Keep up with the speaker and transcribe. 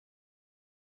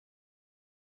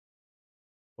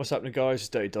What's happening, guys? It's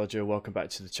Dirty Dodger. Welcome back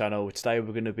to the channel. Today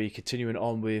we're going to be continuing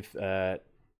on with the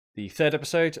third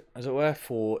episode, as it were,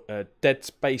 for Dead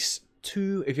Space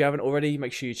 2. If you haven't already,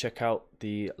 make sure you check out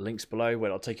the links below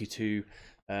where I'll take you to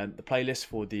the playlist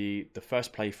for the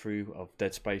first playthrough of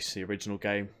Dead Space, the original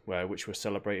game, which we're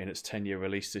celebrating its 10-year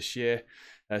release this year.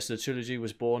 So the trilogy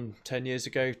was born 10 years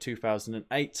ago,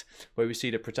 2008, where we see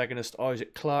the protagonist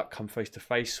Isaac Clarke come face to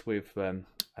face with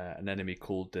an enemy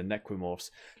called the Necromorphs.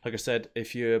 Like I said,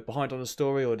 if you're behind on the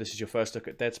story or this is your first look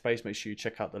at Dead Space, make sure you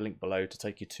check out the link below to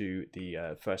take you to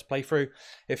the first playthrough.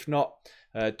 If not,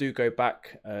 do go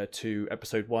back to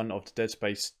episode 1 of the Dead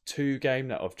Space 2 game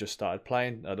that I've just started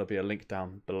playing. There'll be a link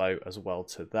down below as well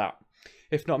to that.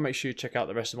 If not, make sure you check out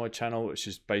the rest of my channel, which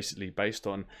is basically based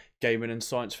on gaming and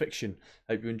science fiction.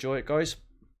 Hope you enjoy it, guys.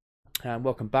 And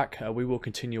welcome back. We will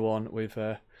continue on with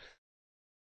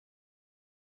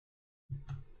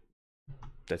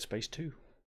Dead Space 2.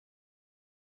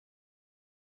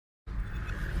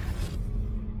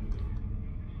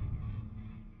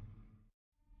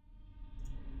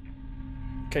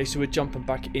 Okay, so we're jumping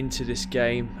back into this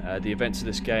game. The events of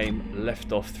this game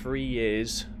left off 3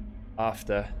 years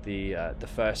after the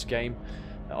first game.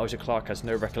 Isaac Clarke has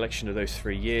no recollection of those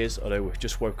 3 years, although we've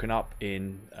just woken up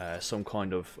in some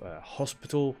kind of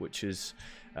hospital, which is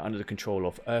under the control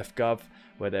of EarthGov,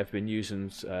 where they've been using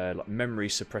like memory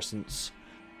suppressants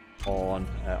on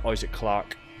Isaac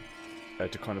Clarke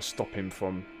to kind of stop him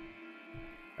from.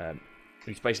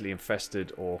 He's basically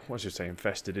infested, or what should I say,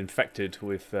 infected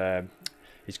with.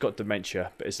 He's got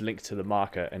dementia, but it's linked to the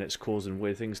marker, and it's causing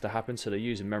weird things to happen. So they're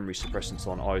using memory suppressants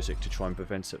on Isaac to try and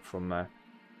prevent it from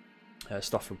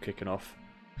stuff from kicking off.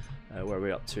 Where are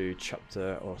we up to?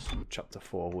 Chapter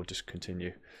 4. We'll just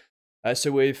continue.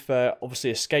 So we've obviously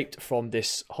escaped from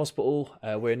this hospital.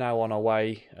 We're now on our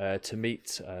way to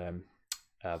meet.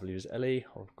 I believe it's Ellie.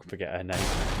 I forget her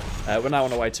name. We're now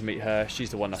on our way to meet her.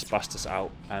 She's the one that's bust us out,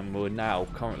 and we're now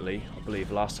currently, I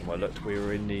believe, last time I looked, we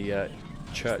were in the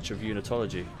Church of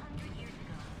Unitology.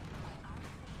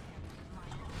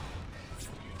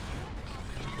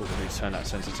 Oh, we need to turn that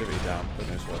sensitivity down.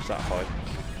 Goodness, what's that high?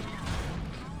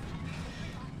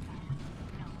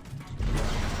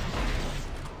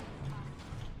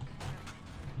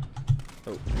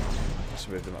 Oh, let's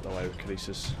move them out of the way with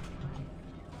Kalisis.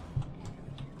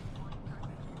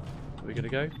 Are we gonna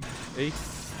go? E?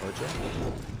 Roger.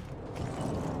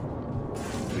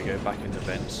 We go back in the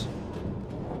vents.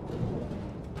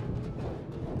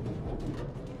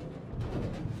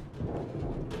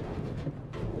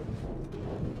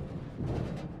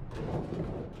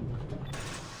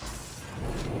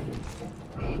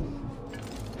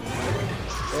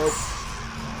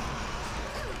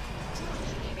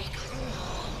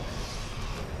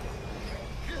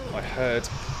 I heard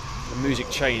the music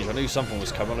change. I knew something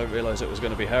was coming. I didn't realise it was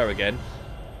going to be her again.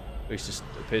 He just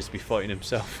appears to be fighting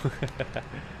himself.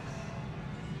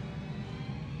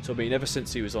 So I mean, ever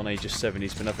since he was on Age of 7,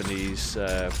 he's been having these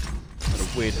kind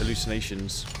of weird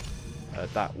hallucinations.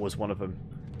 That was one of them.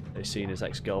 They've seen his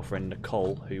ex-girlfriend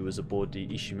Nicole, who was aboard the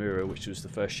Ishimura, which was the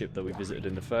first ship that we visited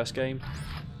in the first game.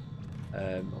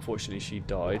 Unfortunately, she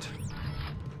died.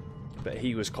 But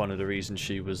he was kind of the reason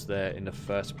she was there in the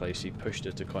first place. He pushed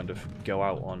her to kind of go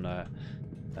out on a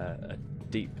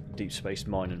deep space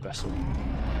mining vessel.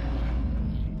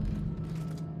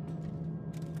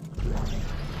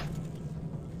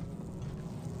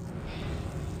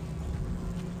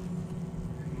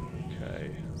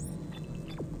 Okay.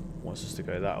 Wants us to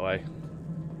go that way.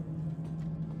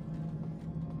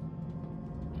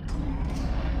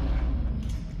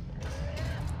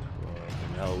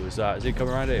 What the hell was that? Is he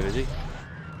coming around here, is he?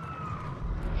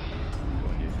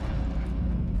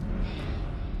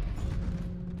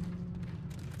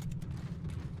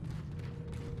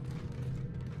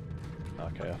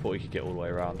 Okay, I thought we could get all the way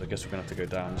around. I guess we're gonna have to go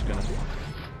down. It's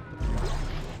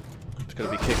gonna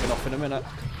be kicking off in a minute.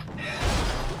 You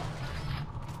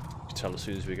can tell as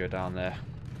soon as we go down there,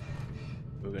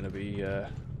 we're gonna be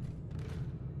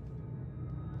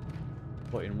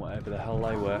fighting whatever the hell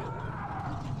they were.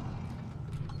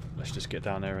 Let's just get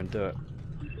down there and do it.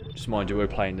 Just mind you, we're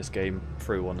playing this game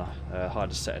through on the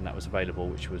hardest setting that was available,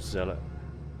 which was Zealot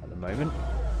at the moment.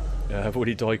 I've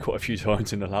already died quite a few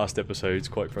times in the last episode. It's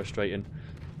quite frustrating.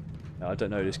 I don't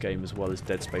know this game as well as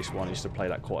Dead Space 1. I used to play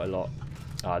that quite a lot.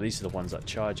 These are the ones that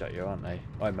charge at you, aren't they?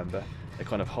 I remember. They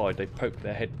kind of hide. They poke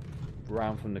their head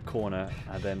round from the corner,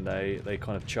 and then they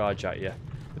kind of charge at you.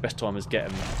 The best time to get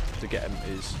them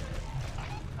is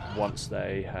once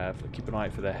they have... Keep an eye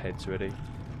out for their heads, ready.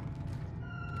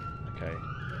 Okay.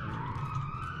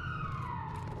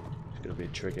 There's going to be a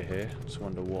trigger here. Just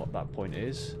wonder what that point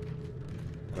is.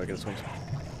 Very good.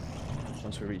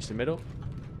 once we reach the middle.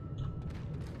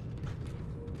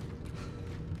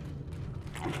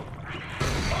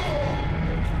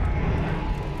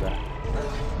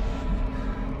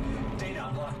 Data,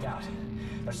 I'm locked out.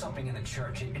 There's something in the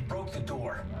church. It broke the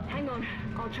door. Hang on.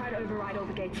 I'll try to override all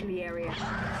the gates in the area.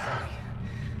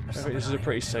 I think this is a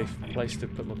pretty safe place to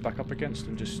put my back up against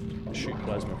and just shoot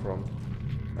plasma from.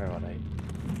 Where are they?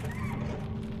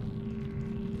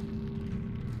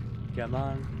 Come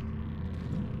on.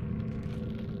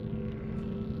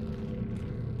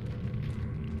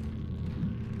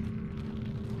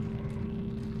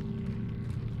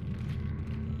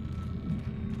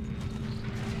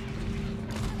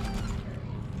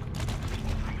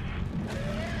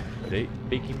 Ready?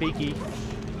 Beaky beaky.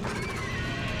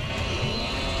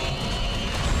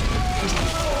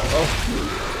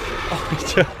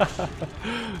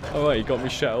 Oh wait, you got me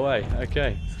shut away.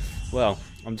 Okay. Well,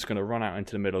 I'm just going to run out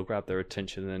into the middle, grab their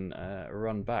attention, and then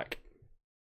run back.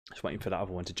 Just waiting for that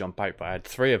other one to jump out, but I had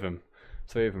three of them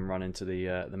run into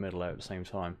the middle at the same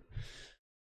time.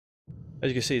 As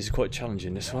you can see, it's quite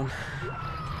challenging, this one.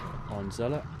 On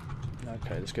Zealot.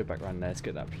 Okay, let's go back around there to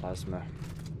get that plasma.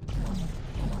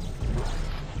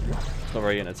 It's not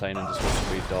very entertaining, just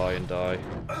watching me die and die.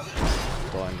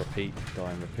 Die and repeat,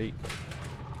 die and repeat.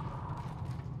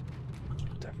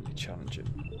 Definitely challenging.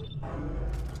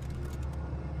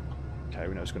 Okay,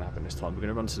 we know what's going to happen this time. We're going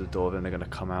to run to the door, then they're going to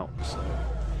come out. So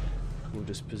we'll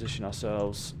just position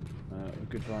ourselves a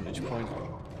good vantage point.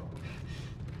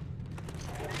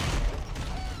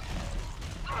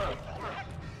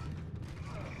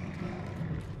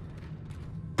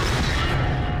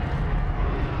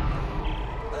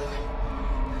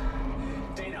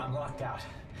 Dana, I'm locked out.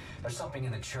 There's something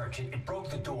in the church. It broke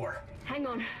the door. Hang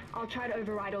on. I'll try to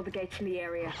override all the gates in the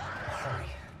area. Hurry.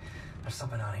 There's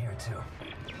something out here, too.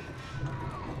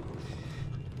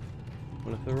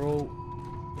 Well, if they're all...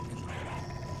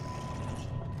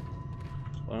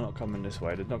 Well, they're not coming this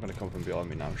way. They're not going to come from behind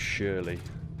me now, surely,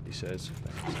 he says.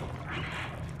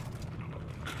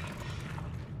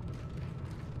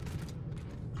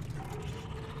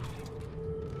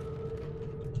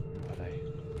 Where are they?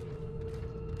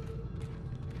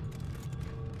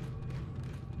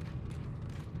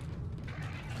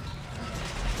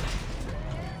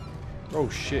 Oh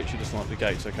shit, she just locked the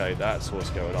gates. Okay, that's what's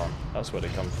going on. That's where they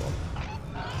come from.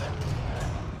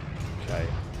 Okay.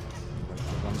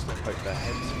 The ones that poke their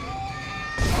heads.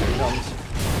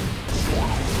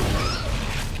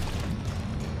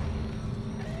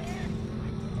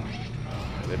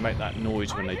 They make that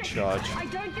noise when they charge.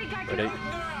 Ready?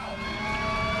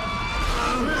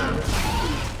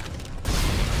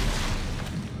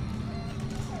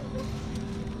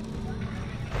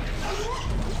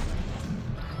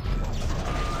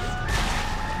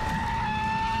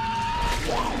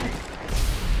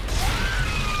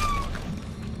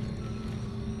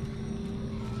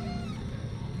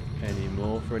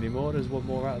 Any more? There's one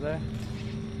more out there.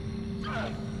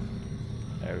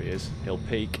 There he is. He'll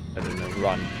peek and then he'll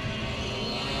run.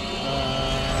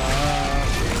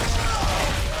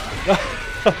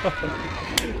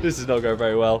 This is not going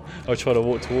very well. I was trying to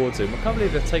walk towards him. I can't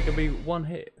believe they've taken me one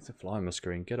hit. It's a fly on my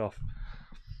screen. Get off.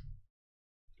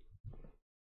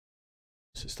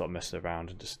 Just stop messing around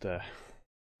and just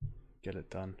get it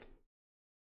done.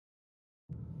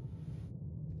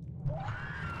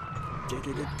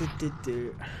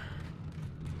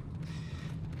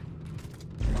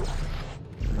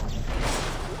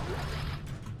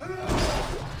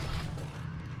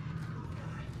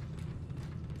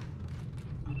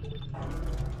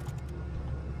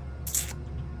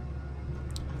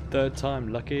 Third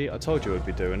time lucky. I told you I'd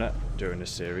be doing it during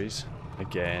this series.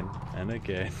 Again and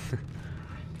again.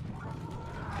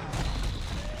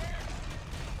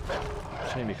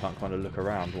 Shame you can't kind of look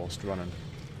around whilst running.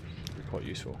 It'd be quite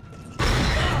useful.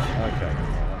 Okay,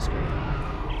 that's good.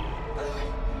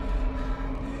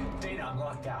 Dana, I'm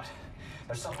locked out.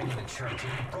 There's something in the church.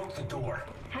 It broke the door.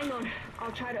 Hang on.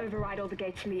 I'll try to override all the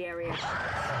gates in the area.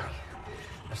 Hurry.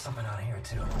 There's something out here,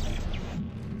 too.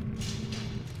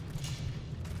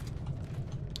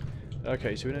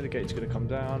 Okay, so we know the gate's going to come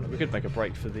down. We could make a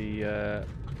break for the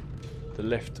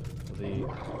lift. We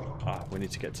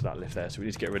need to get to that lift there, so we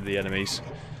need to get rid of the enemies.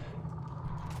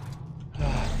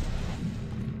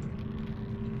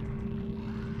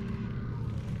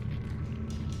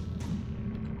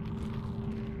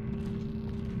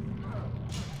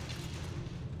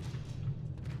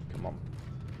 Come on.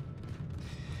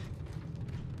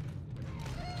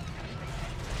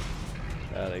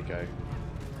 There they go.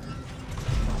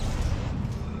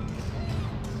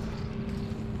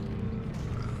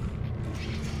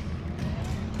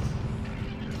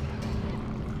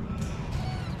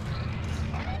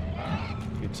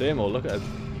 See him or look at him.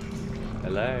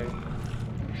 Hello.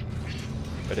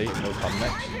 Ready? He'll come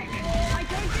next. I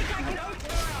don't think I can open.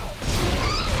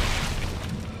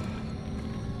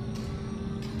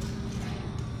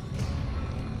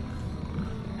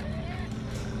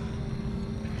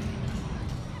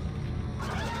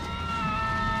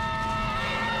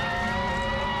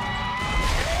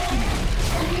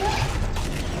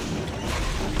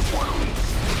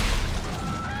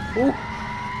 Ooh.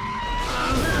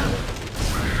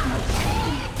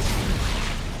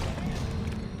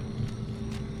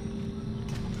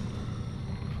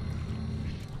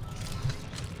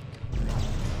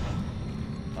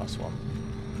 Last one.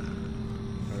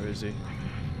 Where is he?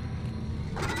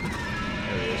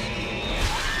 There he is.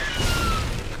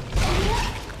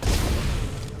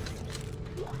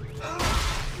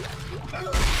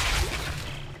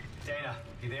 Dana,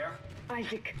 you there?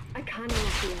 Isaac, I can't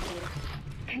answer you here.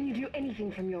 Can you do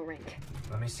anything from your end?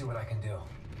 Let me see what I can do.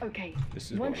 Okay.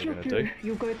 This is what Once we're you're gonna through, do.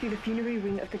 you'll go through the funerary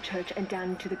wing of the church and down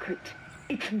into the crypt.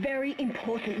 It's very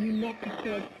important you not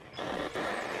disturb.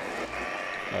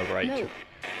 Oh, right. No.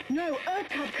 No,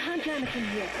 EarthGov can't jam us in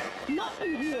here. Not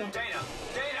in here. Dana!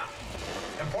 Dana!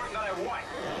 Important that I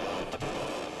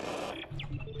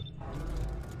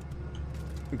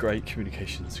what? Great,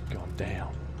 communications gone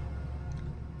down.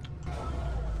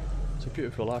 It's a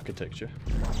beautiful architecture.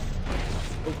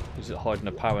 Oh, is it hiding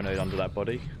a power node under that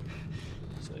body?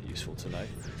 So useful to know.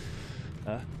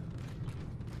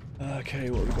 Okay,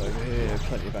 what have we got over here?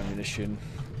 Plenty of ammunition.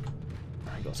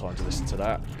 I ain't got time to listen to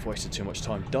that. I've wasted too much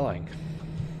time dying.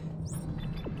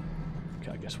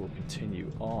 Okay, I guess we'll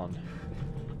continue on.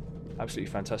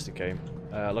 Absolutely fantastic game.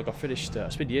 Like I finished,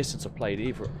 it's been years since I played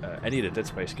either any of the Dead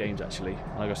Space games actually.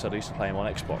 Like I said, I used to play them on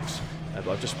Xbox, but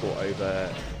I've just brought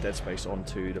over Dead Space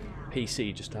onto the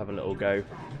PC just to have a little go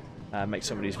and make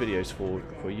some of these videos for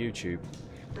YouTube.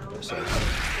 So,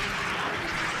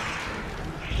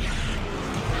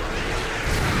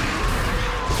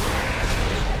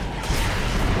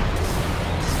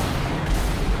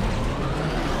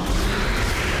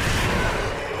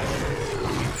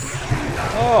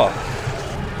 oh!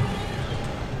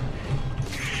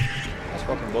 That's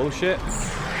fucking bullshit.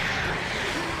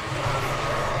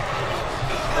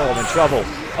 Oh, I'm in trouble.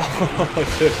 Oh,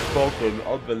 this fucking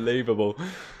unbelievable.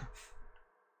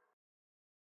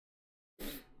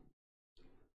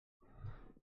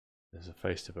 There's a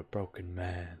face of a broken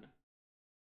man.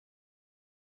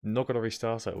 I'm not gonna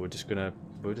restart it. We're just gonna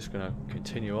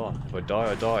continue on. If I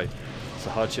die, I die. It's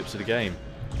the hardships of the game.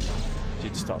 You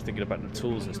need to start thinking about the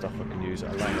tools and stuff I can use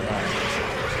that are laying around.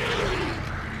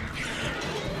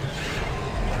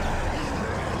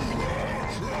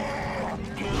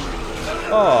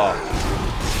 Oh!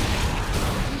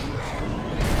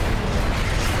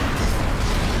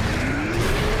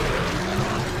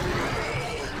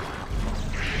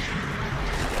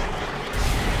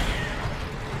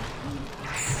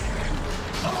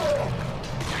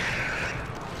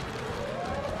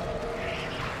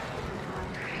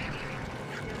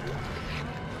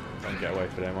 Get away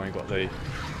from them, I ain't got the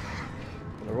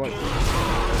right.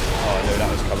 Oh, I knew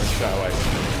that was coming straight away.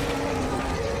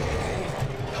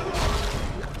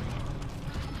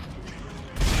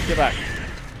 Get back.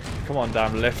 Come on,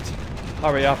 damn lift.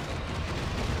 Hurry up.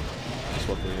 That's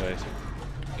what we need.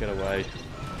 Get away.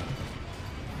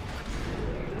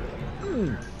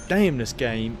 Damn, this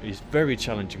game is very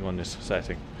challenging on this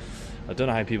setting. I don't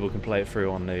know how people can play it through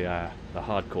on the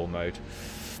hardcore mode.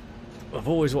 I've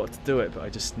always wanted to do it, but I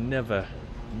just never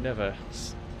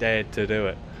dared to do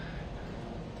it.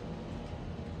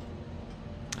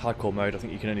 Hardcore mode, I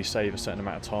think you can only save a certain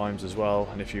amount of times as well,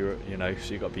 and if you're,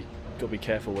 so you got to be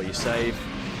careful where you save.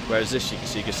 Whereas this,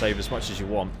 you can save as much as you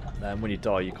want, and when you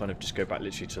die, you kind of just go back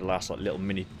literally to the last little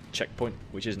mini checkpoint,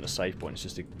 which isn't a save point. It's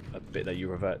just a bit that you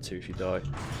revert to if you die.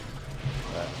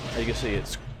 As you can see,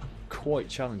 it's quite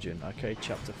challenging. Okay,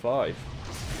 chapter 5.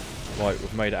 Right,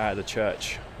 we've made it out of the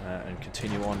church, and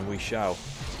continue on we shall.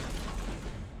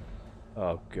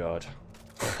 Oh god.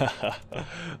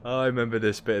 I remember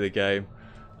this bit of the game.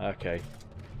 Okay.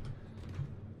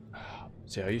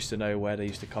 See, I used to know where they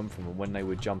used to come from and when they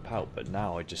would jump out, but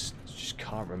now I just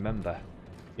can't remember.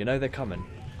 You know they're coming.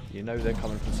 You know they're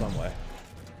coming from somewhere.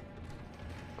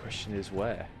 Question is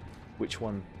where? Which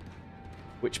one?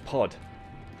 Which pod?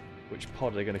 Which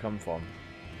pod are they going to come from?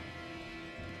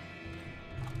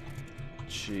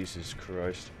 Jesus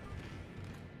Christ.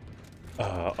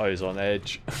 I was on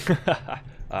edge.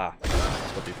 Ah,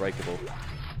 it's got to be breakable.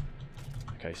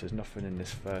 Okay, so there's nothing in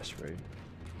this first room.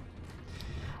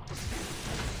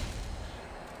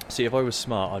 See, if I was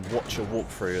smart, I'd watch a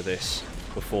walkthrough of this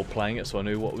before playing it so I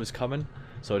knew what was coming,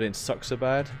 so I didn't suck so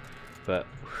bad. but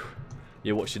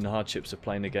you're watching the hardships of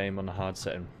playing the game on a hard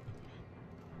setting.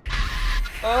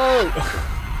 Oh!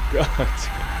 God.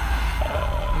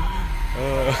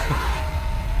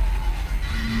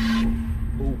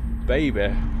 Oh,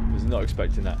 baby. Was not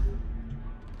expecting that.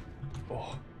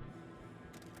 Oh.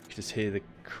 You can just hear the...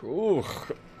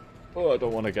 Oh, I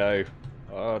don't want to go.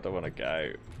 Oh, I don't want to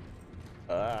go.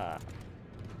 Ah.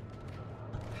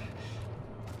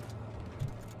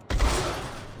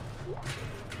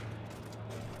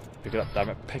 Pick it up, damn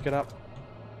it. Pick it up.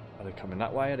 Are they coming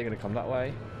that way? Are they going to come that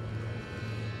way?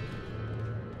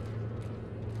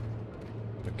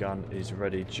 The gun is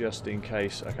ready just in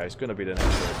case. Okay, it's going to be the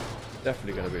next room.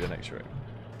 Definitely going to be the next room.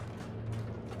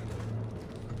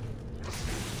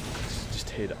 Just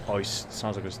hear the ice. It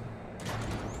sounds like it's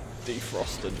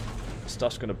defrosting.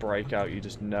 Stuff's going to break out. You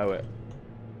just know it.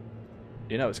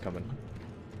 You know it's coming.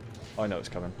 I know it's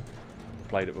coming.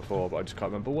 Played it before, but I just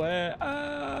can't remember where.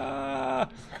 Ah!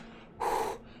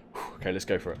 Okay, let's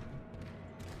go for it.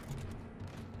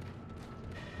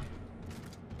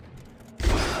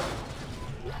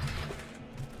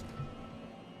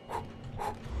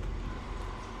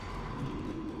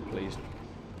 Please.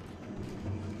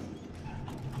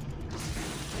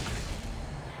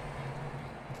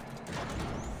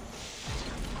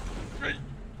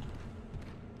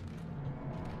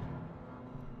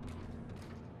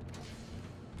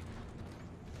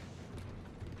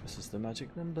 This is the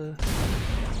magic number.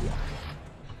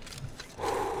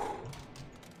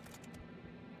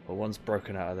 Well, one's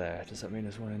broken out of there. Does that mean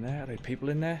there's one in there? Are there people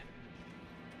in there?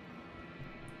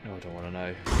 Oh, I don't want to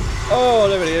know. Oh,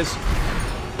 there it is.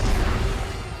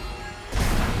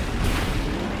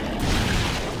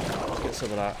 Let's get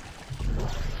some of that.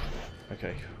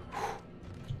 Okay.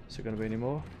 Is there going to be any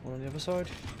more? One on the other side?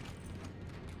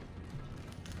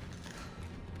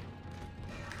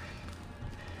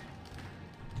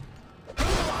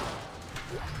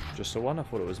 Just the one? I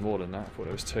thought it was more than that. I thought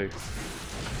it was two.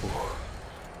 Ooh.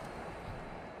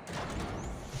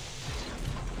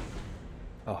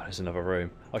 Oh, there's another room.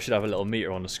 I should have a little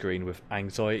meter on the screen with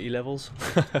anxiety levels.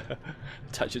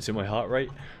 Attach it to my heart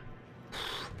rate.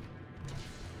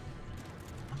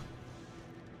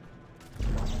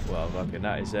 Well, fucking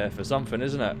that is there for something,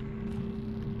 isn't it?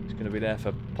 It's going to be there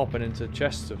for popping into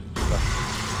chests of stuff.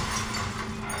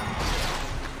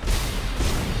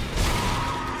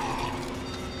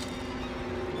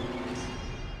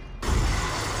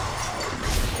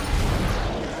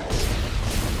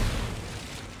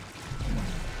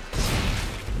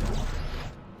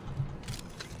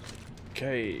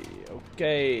 Okay,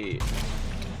 okay.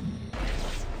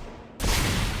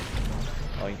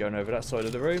 I'm going over that side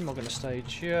of the room. I'm going to stay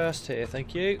just here,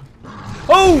 thank you.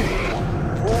 Oh!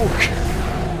 Oh,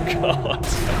 God.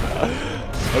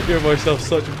 I'm giving myself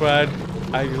such bad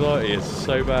anxiety. It's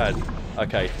so bad.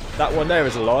 Okay, that one there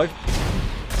is alive.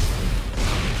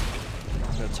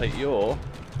 I'm going to take your...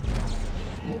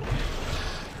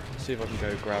 See if I can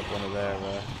go grab one of their...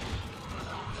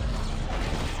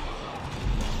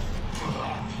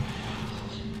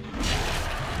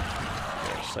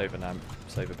 Save an amp,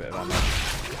 save a bit of ammo.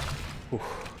 Oof.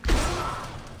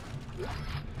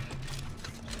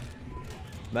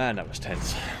 Man, that was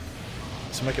tense.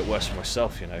 To make it worse for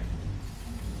myself, you know.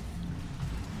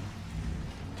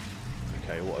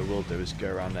 Okay, what I will do is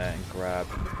go around there and grab...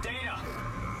 Dana!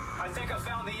 I think I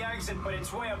found the exit, but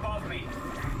it's way above me.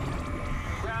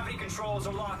 Gravity controls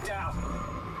are locked out.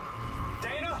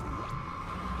 Dana?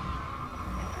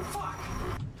 Fuck!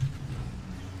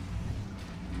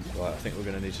 Right, I think we're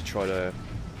going to need to try to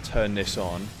turn this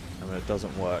on, and when it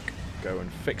doesn't work, go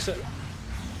and fix it.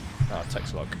 Ah,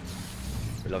 text log.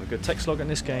 We love a good text log in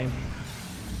this game.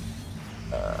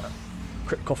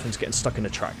 Crypt coffin's getting stuck in the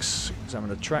tracks. Examine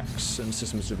the tracks and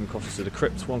systems moving coffins to the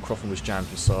crypt. One coffin was jammed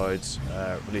for sides.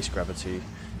 Release gravity.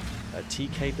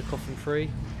 TK'd the coffin free.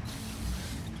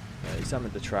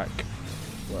 Examine the track.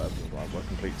 Well,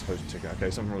 complete exposure ticket.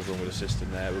 Okay, something was wrong with the system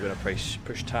there. We're going to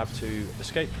push tab to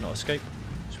escape, not escape.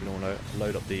 So we don't want to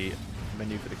load up the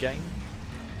menu for the game.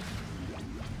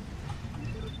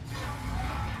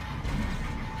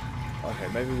 Okay,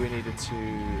 maybe we needed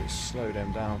to slow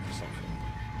them down for something.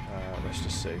 Let's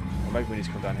just see. Or maybe we need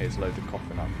to come down here to load the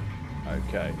coffin up.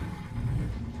 Okay.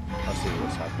 I'll see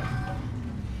what's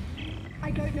happening.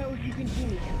 I don't know if you can hear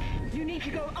me. You need to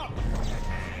go up.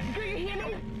 Do you hear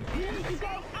me? You need to go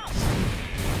up.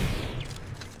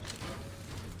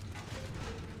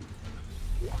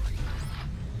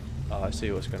 Oh, I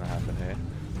see what's going to happen here.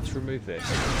 Let's remove this.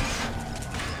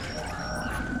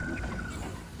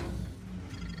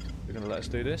 You're going to let us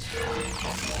do this?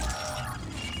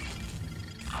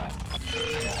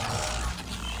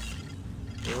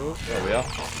 Oh, There we are.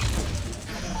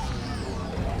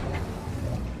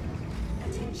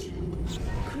 Attention.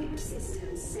 Crypt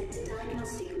systems set to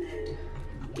diagnostic mode.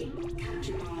 Gimbal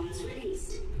capture bombs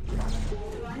released.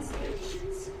 Authorized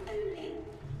collisions only.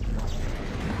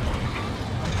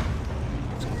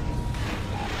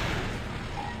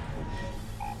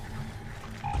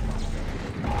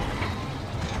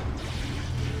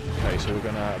 Okay, so we're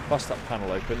going to bust that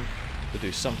panel open to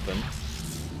do something.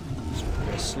 We're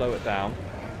going to slow it down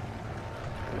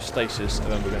with stasis,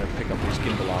 and then we're going to pick up these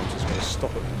gimbal arms. It's going to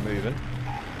stop it from moving.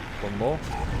 One more.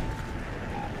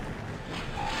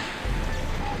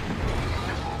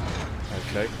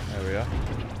 Okay, there we are.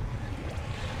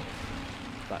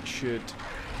 That should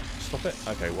stop it.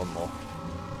 Okay, one more.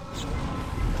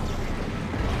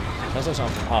 Sounds like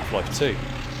something from Half-Life 2.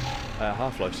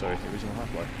 Half-Life, sorry, the original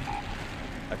Half-Life.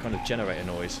 That kind of generator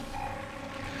noise.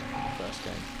 First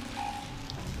game.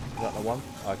 Is that the one?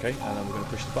 Okay, and then we're going to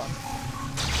push the button.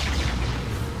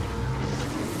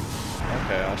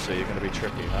 Okay, I see, you're going to be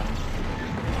tricky, huh?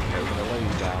 Okay, we're going to lay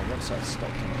you down once that's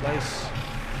stopped in place.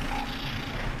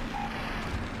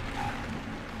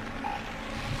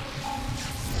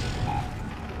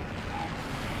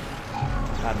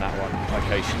 And that one.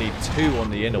 Okay, so you need two on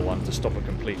the inner one to stop it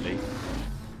completely.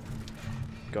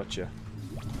 Gotcha.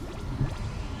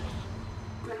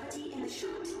 Gravity in the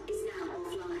shot is now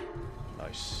offline.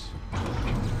 Nice.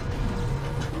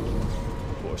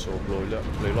 Thought I saw a blue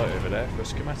light over there for a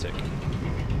schematic.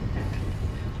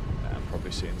 I'm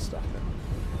probably seeing stuff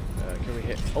then. Can we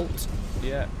hit Alt?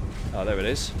 Yeah. Oh, there it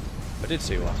is. I did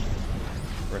see one.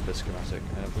 Ripper schematic.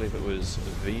 And I believe it was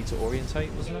V to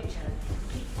orientate, wasn't it?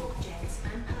 Keep objects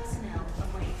and personnel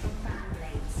away from fan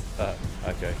blades.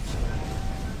 Okay.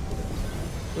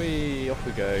 Off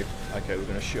we go. Okay, we're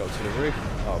going to shoot up to the roof.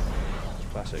 Oh,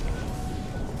 classic.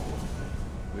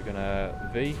 We're going to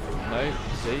V? No,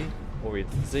 Z?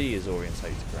 Z is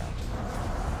orientate to ground.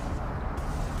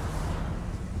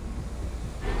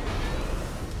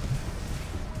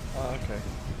 Oh, okay.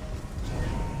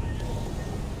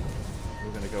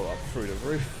 We're going to go up through the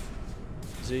roof.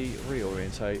 Z,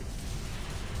 reorientate.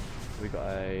 We got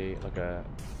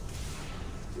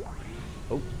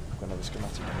oh, got another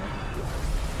schematic in there.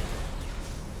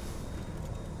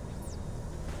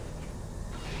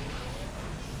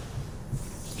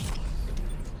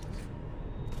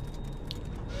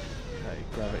 Okay,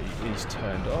 gravity is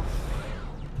turned off.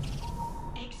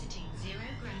 Exiting zero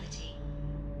gravity.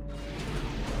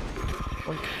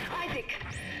 Isaac!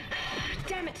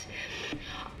 Damn it!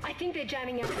 I think they're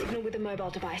jamming our signal with a mobile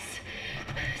device.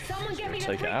 Someone get me the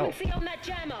Take it out. frequency on that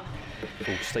jammer!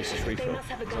 Full stasis They refill. must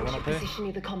have a Is there one gunship up here? position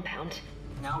near the compound.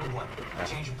 Now what?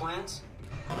 Change your plans?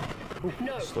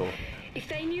 No. Store. If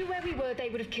they knew where we were, they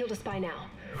would have killed us by now.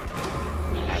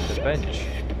 And the bench.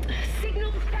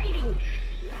 Signal fading!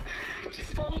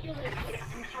 Just follow your lead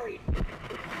and hurry.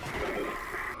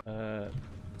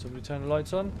 Somebody turn the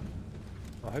lights on?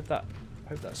 I hope that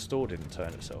store didn't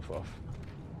turn itself off.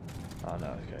 Oh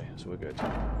no, okay, so we're good.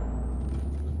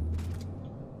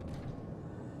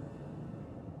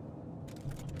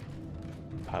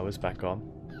 Power's back on.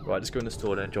 Right, let's go in the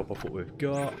store then, drop off what we've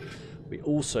got. We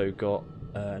also got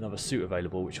another suit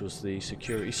available, which was the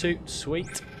security suit.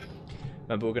 Sweet.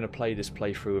 Remember, we're going to play this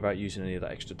playthrough without using any of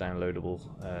that extra downloadable,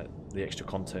 the extra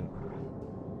content.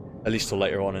 At least till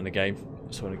later on in the game.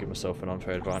 Just want to give myself an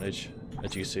unfair advantage.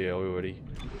 As you can see, I already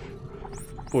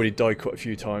died quite a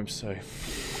few times, so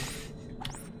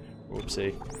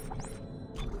whoopsie.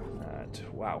 And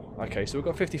wow. Okay, so we've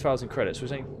got 50,000 credits,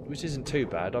 which isn't too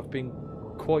bad. I've been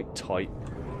quite tight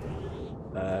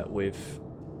with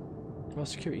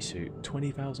security suit.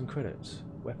 20,000 credits.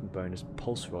 Weapon bonus,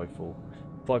 pulse rifle,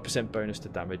 5% bonus to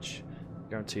damage.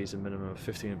 Guarantees a minimum of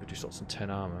 15 infantry slots and 10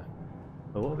 armor.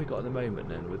 Well, what have we got at the moment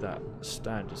then with that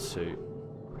standard suit?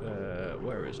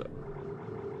 Where is it?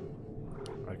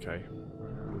 Okay.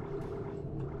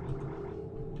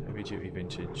 Heavy duty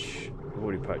vintage. We've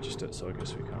already purchased it, so I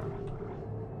guess we can't.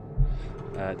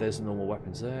 There's the normal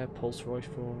weapons there. Pulse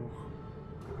rifle.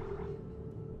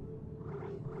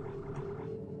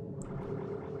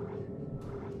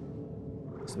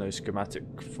 There's no schematic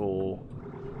for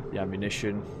the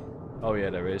ammunition. Oh yeah,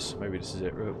 there is. Maybe this is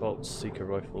it. Rivet bolts, seeker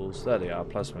rifles. There they are.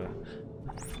 Plasma.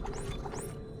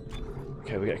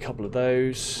 Okay, we get a couple of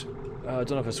those. I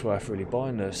don't know if it's worth really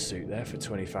buying the suit there for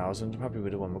 20,000. I'm happy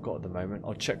with the one we've got at the moment.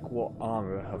 I'll check what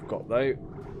armour I've got though.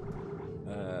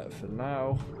 For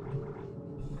now.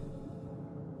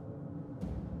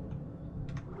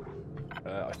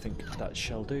 I think that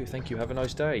shall do. Thank you. Have a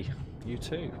nice day. You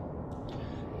too.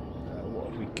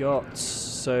 What have we got?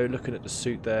 So looking at the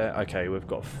suit there. Okay, we've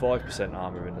got 5%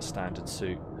 armour in the standard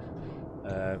suit.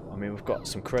 I mean, we've got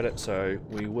some credit, so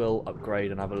we will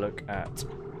upgrade and have a look at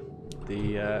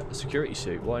the security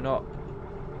suit. Why not?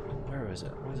 Where is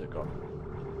it? Where's it gone?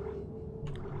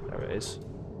 There it is.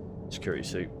 Security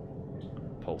suit.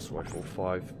 Pulse rifle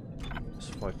 5. It's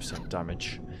 5%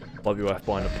 damage. Might be worth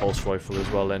buying a pulse rifle as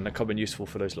well then. They're coming useful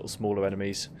for those little smaller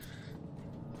enemies.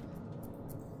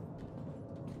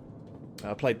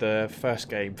 I played the first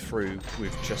game through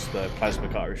with just the plasma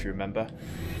cutter, if you remember,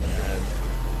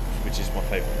 which is my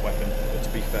favourite weapon. But to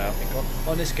be fair, I think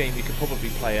on this game you could probably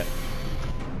play it.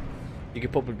 You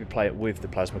could probably play it with the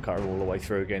plasma cutter all the way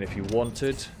through again if you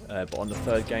wanted, but on the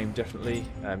third game definitely,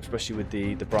 especially with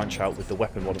the branch out with the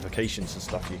weapon modifications and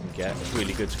stuff you can get. It's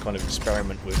really good to kind of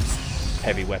experiment with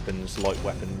heavy weapons, light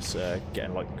weapons,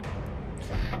 getting like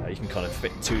you can kind of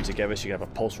fit two together, so you have a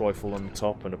pulse rifle on the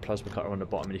top and a plasma cutter on the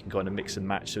bottom, and you can kind of mix and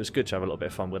match. So it's good to have a little bit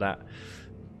of fun with that.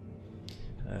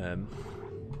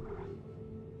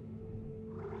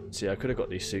 See, I could have got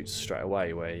these suits straight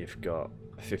away where you've got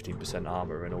 15%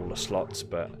 armor in all the slots,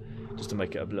 but just to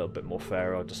make it a little bit more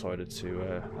fair, I decided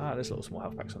to there's little small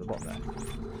health packs on the bottom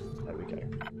there we go.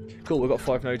 Cool, we've got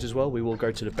 5 nodes as well. We will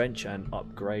go to the bench and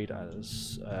upgrade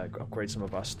some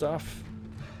of our stuff.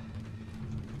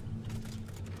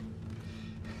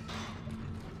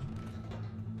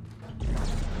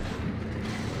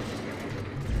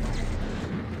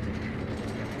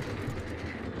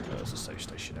 There's a safe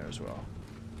station there as well.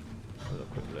 Have a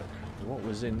quick look. What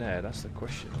was in there? That's the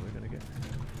question that we're going to get.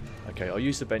 Okay, I'll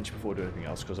use the bench before doing anything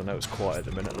else because I know it's quiet at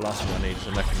the minute. The last thing I need is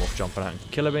a necromorph jumping out and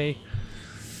killing me.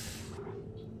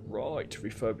 Right,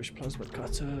 refurbished plasma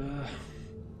cutter.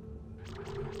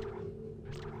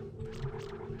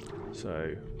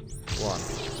 So, 1,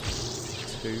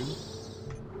 2,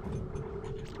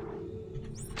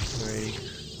 3,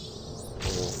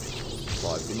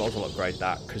 4, 5. We might as well upgrade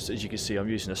that because, as you can see, I'm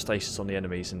using a stasis on the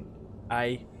enemies, and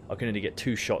I can only get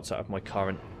 2 shots out of my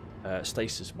current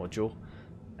stasis module,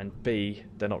 and B,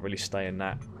 they're not really staying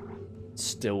that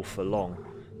still for long.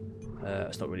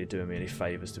 It's not really doing me any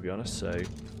favours, to be honest, so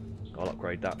I'll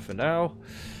upgrade that for now.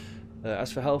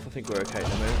 As for health, I think we're okay at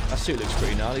the moment. That suit looks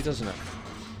pretty gnarly, doesn't it?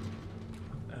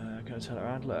 Can I turn it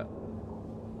around? Look.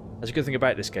 That's a good thing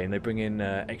about this game. They bring in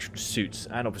extra suits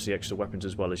and obviously extra weapons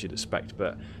as well, as you'd expect,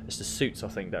 but it's the suits, I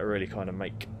think, that really kind of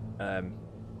make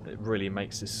it really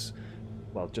makes this,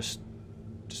 well, just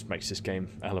makes this game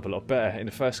a hell of a lot better. In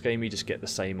the first game you just get the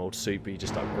same old suit, but you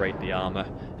just upgrade the armour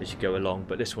as you go along,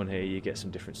 but this one here you get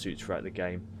some different suits throughout the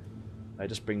game. It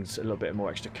just brings a little bit more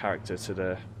extra character to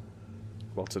the,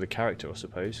 well, to the character, I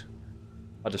suppose.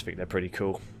 I just think they're pretty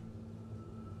cool.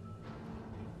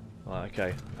 Right,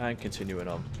 okay, and continuing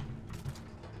on.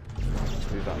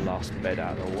 Let's move that last bed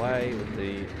out of the way with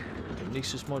the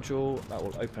Menace module. That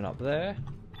will open up there.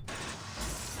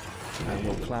 And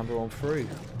we'll clamber on through,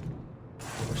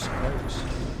 I suppose.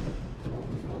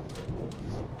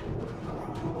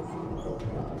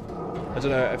 I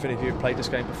don't know if any of you have played this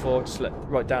game before. Just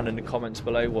write down in the comments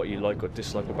below what you like or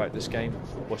dislike about this game.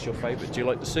 What's your favourite? Do you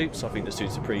like the suits? I think the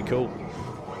suits are pretty cool.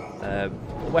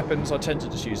 Weapons, I tend to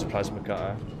just use a plasma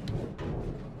cutter.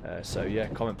 So yeah,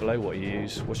 comment below what you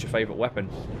use. What's your favourite weapon?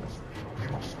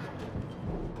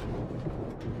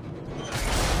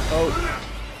 Oh!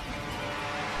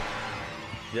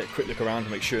 Yeah, quick look around to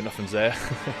make sure nothing's there.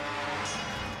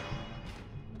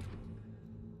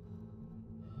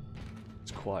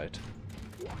 It's quiet.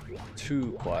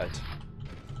 Too quiet.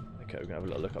 Okay, we're going to have a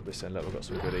little look up this end. Look, we've got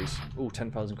some goodies. Oh,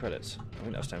 10,000 credits. I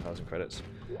think that's 10,000 credits.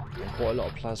 And quite a lot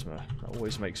of plasma. That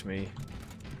always makes me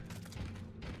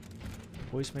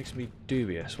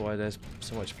dubious why there's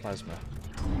so much plasma.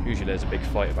 Usually there's a big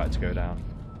fight about to go down.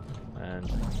 And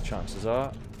chances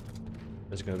are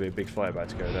there's going to be a big fight about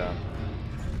to go down.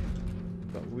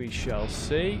 But we shall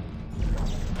see.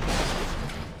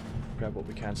 Grab what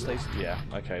we can. Yeah,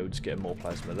 okay, we'll just get more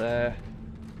plasma there.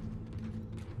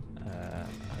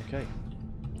 Okay.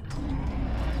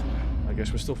 I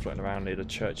guess we're still floating around near the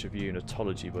Church of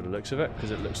Unitology by the looks of it,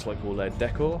 because it looks like all their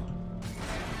decor.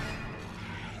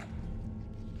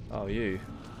 Oh, you.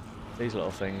 These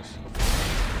little things.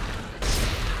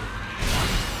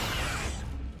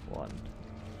 One.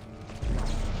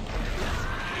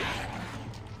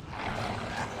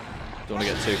 Don't want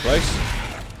to get too close.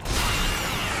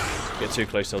 Get too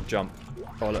close, they'll jump.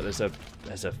 Oh look, there's a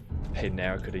pin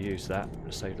there. I could have used that.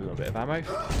 Just saved a little bit of ammo.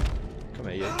 Come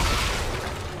here, you.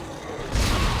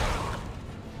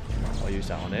 I'll use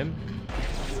that on him.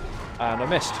 And I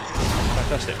missed.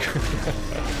 Fantastic.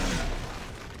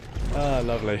 Ah,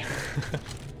 lovely.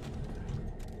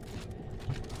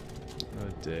 Oh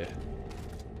dear.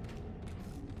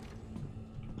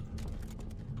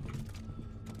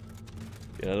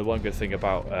 You know, the one good thing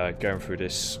about going through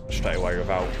this straight away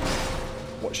without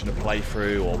watching a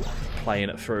playthrough or playing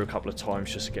it through a couple of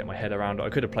times just to get my head around it.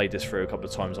 I could have played this through a couple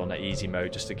of times on the easy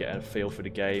mode just to get a feel for the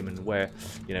game and where,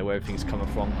 you know, where everything's coming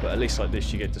from. But at least like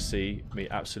this, you get to see me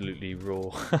absolutely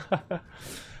raw.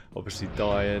 Obviously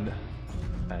dying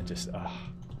and just,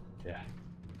 yeah,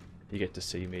 you get to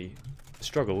see me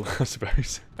struggle, I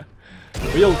suppose.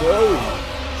 We all do.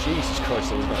 Jesus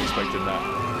Christ, I was not expecting that.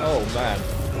 Oh man.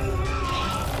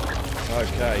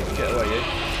 Okay, get away, you.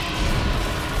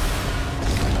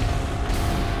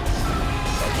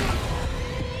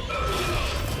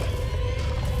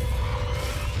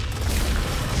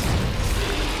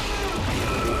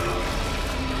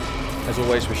 As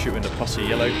always, we're shooting the pussy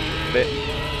yellow bit.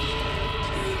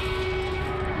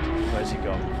 Where's he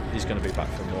gone? He's going to be back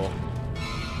for more.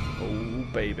 Oh,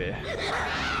 baby.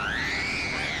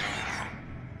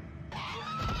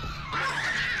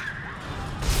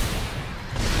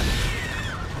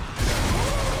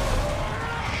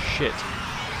 Shit.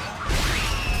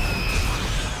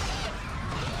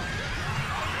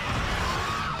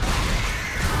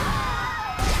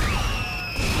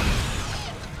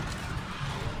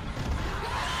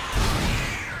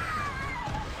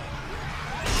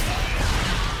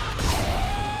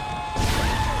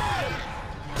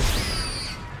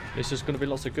 This is going to be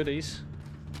lots of goodies.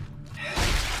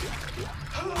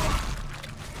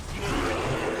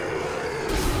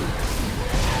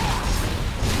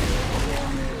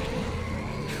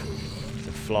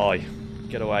 The fly.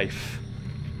 Get away.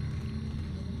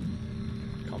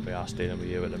 Can't be arsed dealing with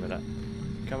you at the minute.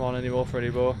 Come on, any more Freddy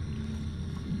boy?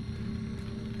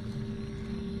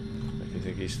 If you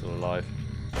think he's still alive.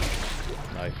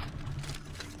 No.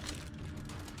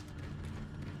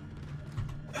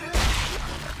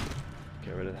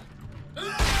 Get rid of that.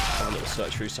 Have a little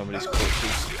search through some of these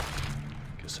corpses.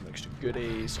 Get some extra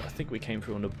goodies. I think we came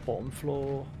through on the bottom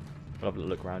floor. We'll have a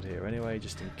look around here anyway,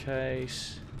 just in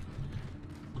case.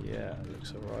 Yeah, it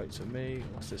looks alright to me.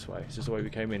 What's this way? This is the way we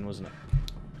came in, wasn't it?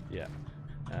 Yeah.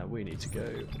 We need to go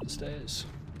upstairs.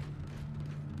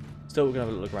 Still, we're going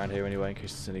to have a look around here anyway, in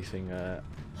case there's anything I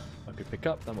could pick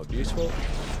up. That might be useful.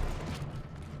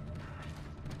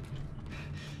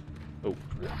 Oh,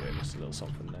 there's a little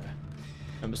something there.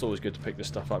 And it's always good to pick this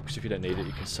stuff up, because if you don't need it,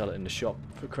 you can sell it in the shop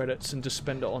for credits and just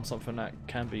spend it on something that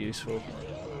can be useful.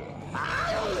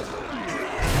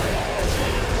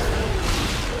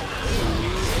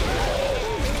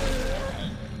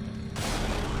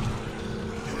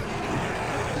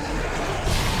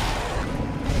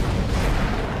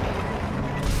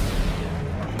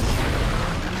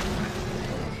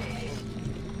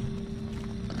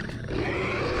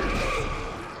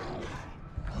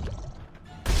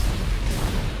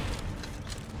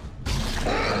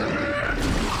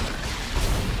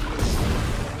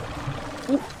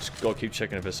 Gotta keep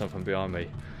checking if there's something behind me.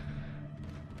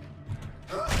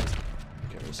 Get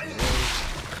rid of some of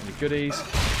those. Any goodies?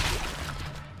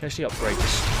 Can actually upgrade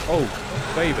this. Oh,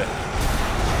 baby.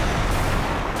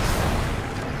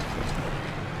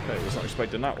 Okay, was not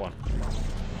expecting that one.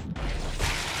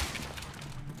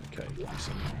 Okay,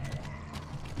 some.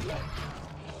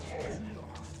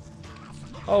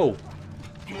 Oh!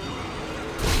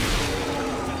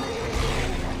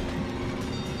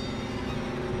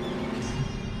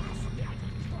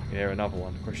 Yeah, another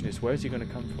one. The question is, where's he going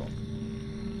to come from?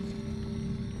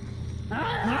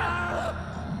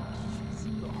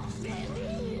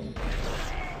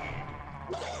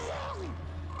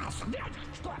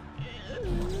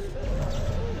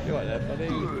 You right there, buddy?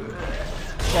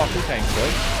 Fuck, he came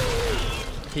quick.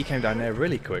 He came down there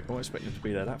really quick. I wasn't expecting him to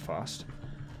be there that fast.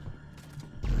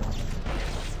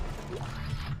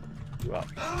 You up?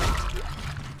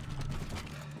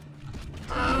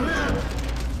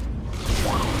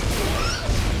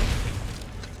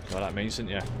 Well, that means,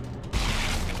 didn't you?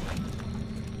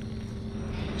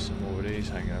 Some more of these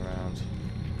hanging around.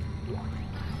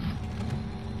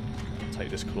 Take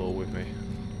this claw with me.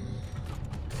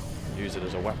 Use it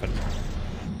as a weapon.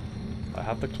 I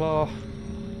have the claw.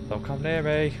 Don't come near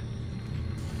me.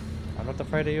 I'm not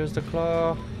afraid to use the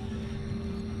claw.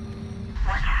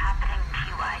 What's happening to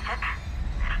you, Isaac?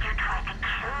 You tried to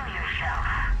kill yourself.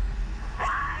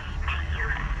 Why do you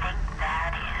think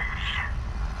that is?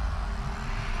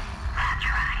 That's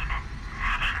right.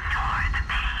 Ignore the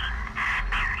pain.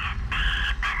 Bury it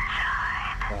deep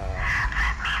inside. Let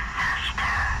me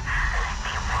fester. Let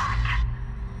me watch.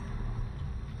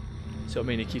 So I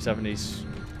mean, he keeps having these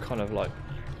kind of like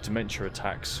dementia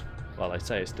attacks. Well, they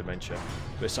say it's dementia,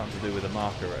 but it's something to do with a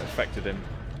marker. It affected him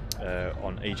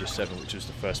on Aegis 7, which was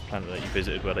the first planet that he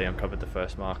visited where they uncovered the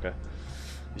first marker.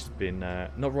 He's been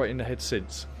not right in the head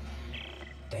since.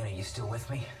 Dana, you still with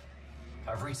me?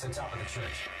 I've reached the top of the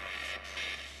church.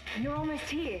 You're almost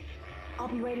here. I'll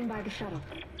be waiting by the shuttle.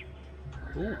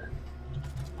 Ooh.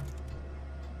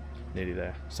 Nearly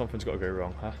there. Something's got to go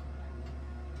wrong, huh?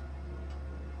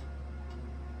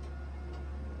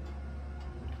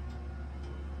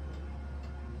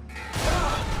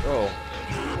 Oh.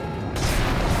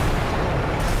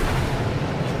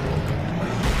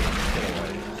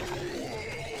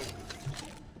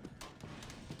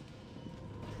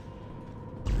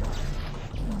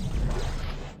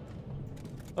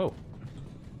 Oh.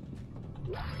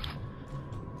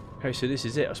 Okay, so this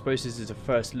is it. I suppose this is the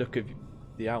first look of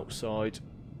the outside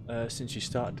since you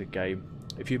started the game.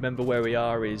 If you remember, where we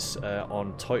are is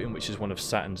on Titan, which is one of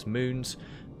Saturn's moons.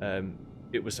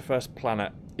 It was the first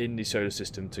planet in the solar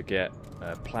system to get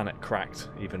planet cracked,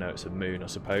 even though it's a moon, I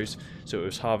suppose. So it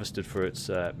was harvested for its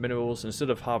minerals. Instead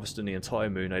of harvesting the entire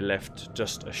moon, they left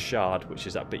just a shard, which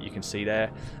is that bit you can see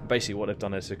there. And basically what they've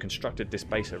done is they've constructed this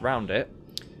base around it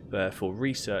for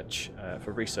research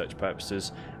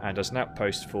purposes, and as an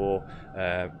outpost for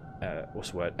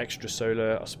what's the word,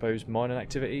 extrasolar, I suppose, mining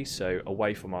activity. So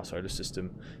away from our solar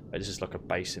system. This is like a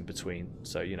base in between,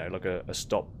 so you know, like a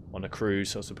stop on a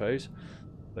cruise, I suppose.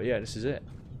 But yeah, this is it.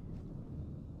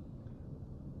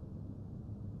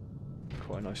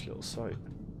 Quite a nice little site.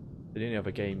 The only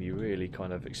other game you really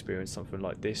kind of experience something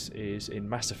like this is in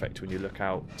Mass Effect, when you look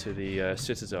out to the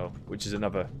Citadel, which is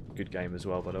another good game as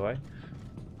well, by the way.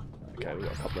 Okay, we've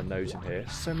got a couple of nodes in here.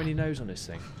 So many nodes on this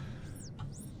thing.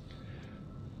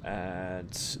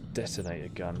 And detonator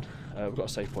gun. We've got a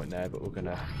save point there, but we're going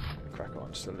to crack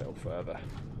on just a little further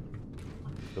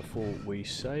before we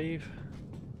save.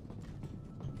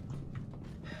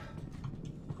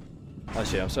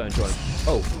 Actually, I'm so enjoying.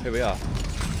 Oh, here we are.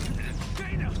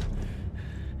 Dana!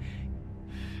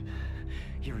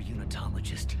 You're a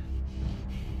unitologist.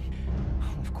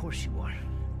 Of course you are.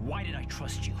 Why did I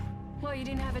trust you? Well, you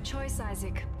didn't have a choice,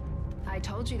 Isaac. I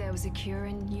told you there was a cure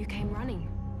and you came running.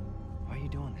 Why are you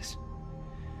doing this?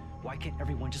 Why can't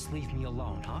everyone just leave me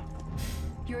alone, huh?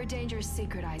 You're a dangerous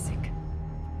secret, Isaac.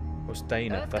 What's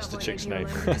Dana? That's the EarthGov chick's wanted you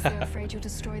name. alone because they're afraid you'll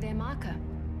destroy their marker.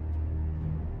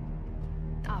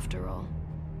 After all,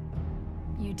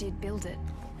 you did build it.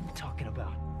 What are you talking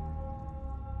about?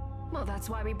 Well, that's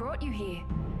why we brought you here.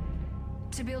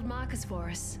 To build markers for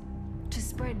us. To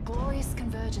spread glorious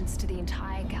convergence to the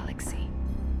entire galaxy.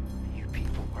 You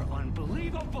people are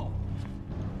unbelievable!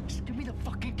 Just give me the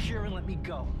fucking cure and let me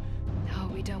go. Oh,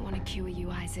 we don't want to cure you,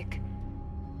 Isaac.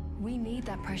 We need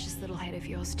that precious little head of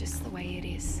yours just the way it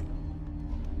is.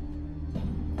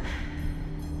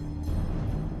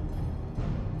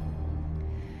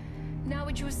 Now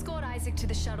would you escort Isaac to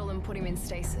the shuttle and put him in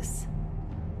stasis?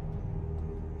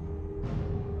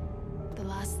 The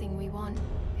last thing we want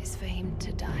is for him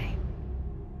to die.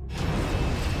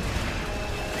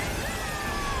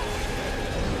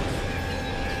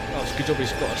 Oh, it's a good job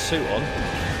he's got a suit on.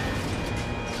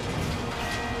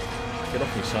 Get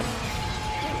off me, son.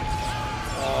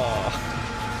 Oh.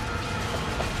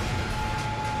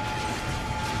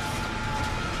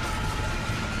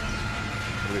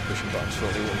 We'll be pushing buttons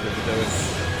shortly. What we're going to be doing.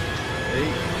 Hey.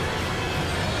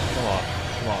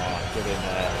 Come on, get in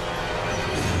there.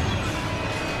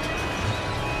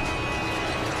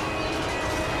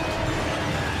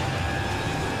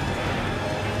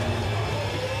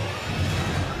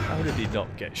 How did he not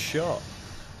get shot?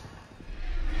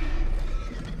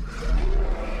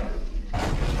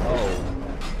 Oh.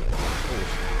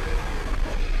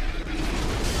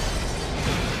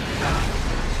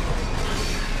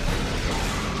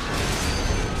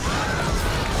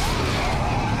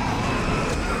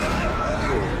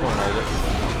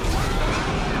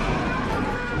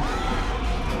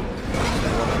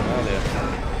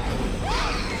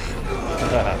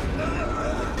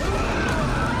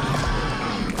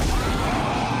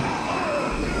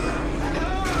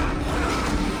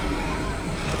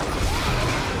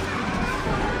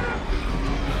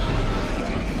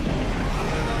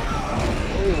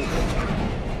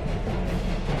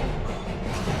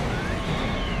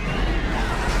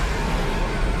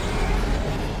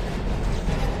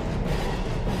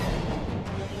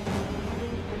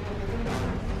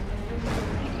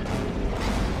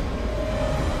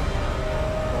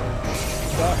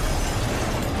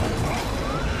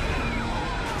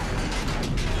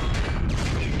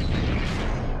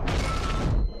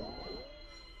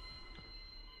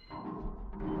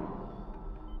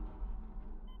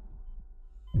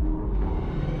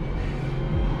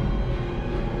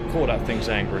 Cool, that thing's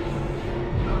angry.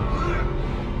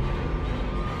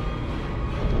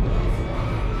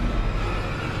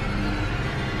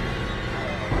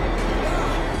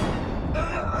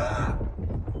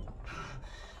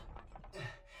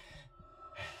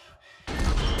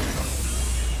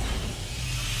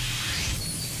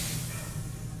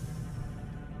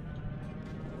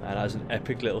 And that was an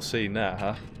epic little scene there,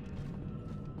 huh?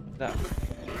 That.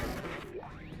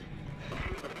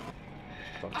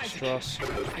 Dr. Strauss.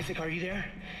 Isaac, are you there?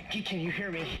 Can you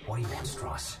hear me? What do you want,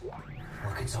 Strauss?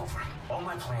 Look, it's over. All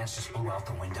my plans just blew out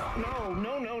the window.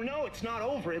 No, it's not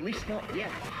over. At least not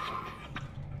yet.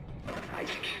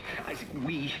 Isaac,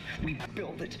 we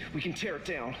build it. We can tear it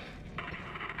down.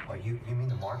 What, you mean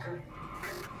the marker?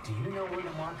 Do you know where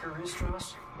the marker is,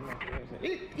 Strauss?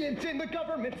 It's in the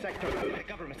government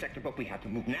sector. But we have to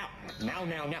move now.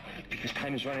 Now. Because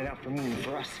time is running out for me and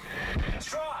for us.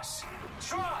 Strauss!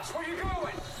 Strauss, where you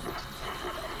going?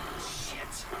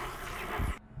 Shit.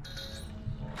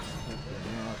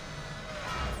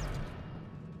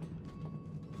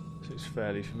 Looks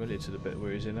fairly familiar to the bit where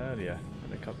he was in earlier,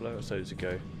 and a couple of episodes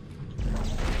ago.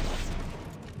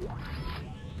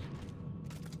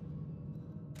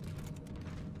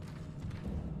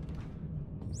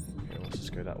 Okay, let's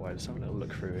just go that way. Let's have a little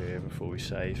look through here before we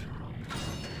save.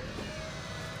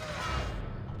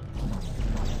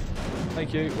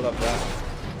 Thank you, we'll have that.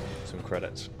 Some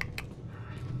credits.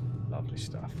 Lovely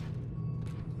stuff.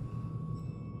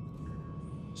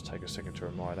 Just take a second to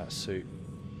admire that suit.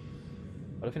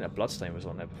 I don't think that bloodstain was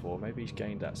on there before. Maybe he's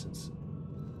gained that since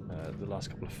the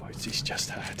last couple of fights he's just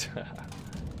had.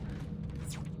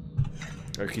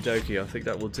 Okie dokie, I think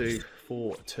that will do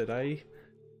for today.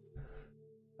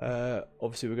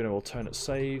 Obviously we're going to alternate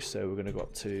save, so we're going to go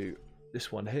up to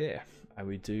this one here, and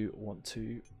we do want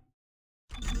to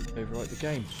overwrite the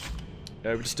game.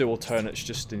 We just do alternates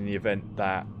just in the event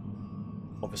that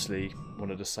obviously one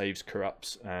of the saves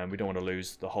corrupts and we don't want to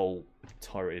lose the whole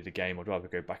entirety of the game. I'd rather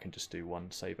go back and just do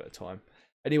one save at a time.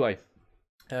 Anyway,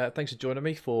 thanks for joining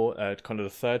me for kind of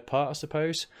the third part, I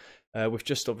suppose. We've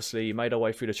just obviously made our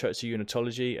way through the Church of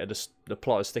Unitology, and the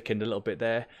plot has thickened a little bit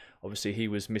there. Obviously he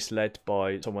was misled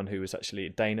by someone who was actually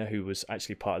Dana, who was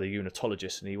actually part of the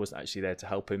Unitologists, and he wasn't actually there to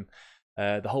help him.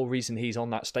 The whole reason he's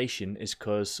on that station is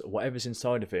because whatever's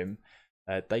inside of him,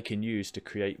 they can use to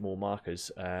create more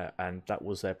markers, and that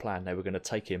was their plan. They were going to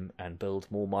take him and build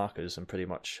more markers and pretty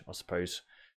much, I suppose,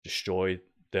 destroy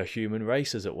the human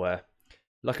race, as it were.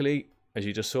 Luckily, as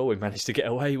you just saw, we managed to get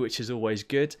away, which is always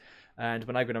good. And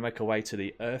we're now going to make our way to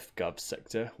the EarthGov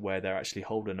sector, where they're actually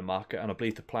holding a marker, and I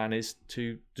believe the plan is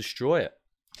to destroy it.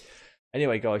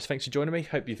 Anyway, guys, thanks for joining me.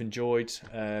 Hope you've enjoyed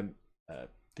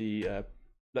the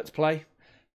Let's Play.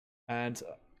 And,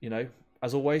 you know,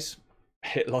 as always,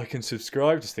 hit like and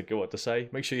subscribe. Just think of what to say.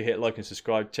 Make sure you hit like and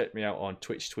subscribe. Check me out on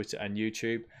Twitch, Twitter and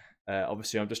YouTube.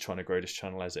 Obviously I'm just trying to grow this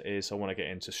channel as it is. I want to get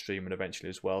into streaming eventually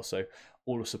as well, so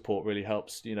all the support really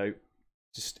helps. You know,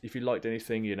 just if you liked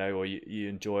anything, you know, or you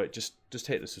enjoy it, just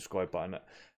hit the subscribe button. That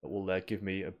will give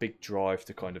me a big drive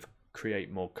to kind of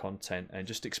create more content and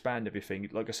just expand everything.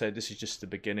 Like I said, this is just the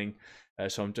beginning,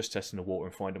 so I'm just testing the water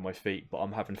and finding my feet, but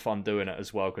I'm having fun doing it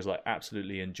as well, because I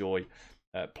absolutely enjoy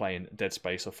playing Dead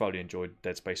Space. I thoroughly enjoyed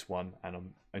Dead Space 1, and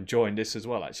I'm enjoying this as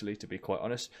well, actually, to be quite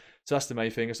honest. So that's the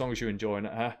main thing, as long as you're enjoying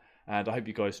it, and I hope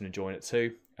you guys are enjoying it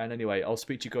too. And anyway, I'll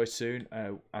speak to you guys soon,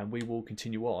 and we will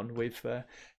continue on with the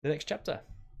next chapter.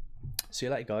 See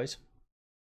you later, guys.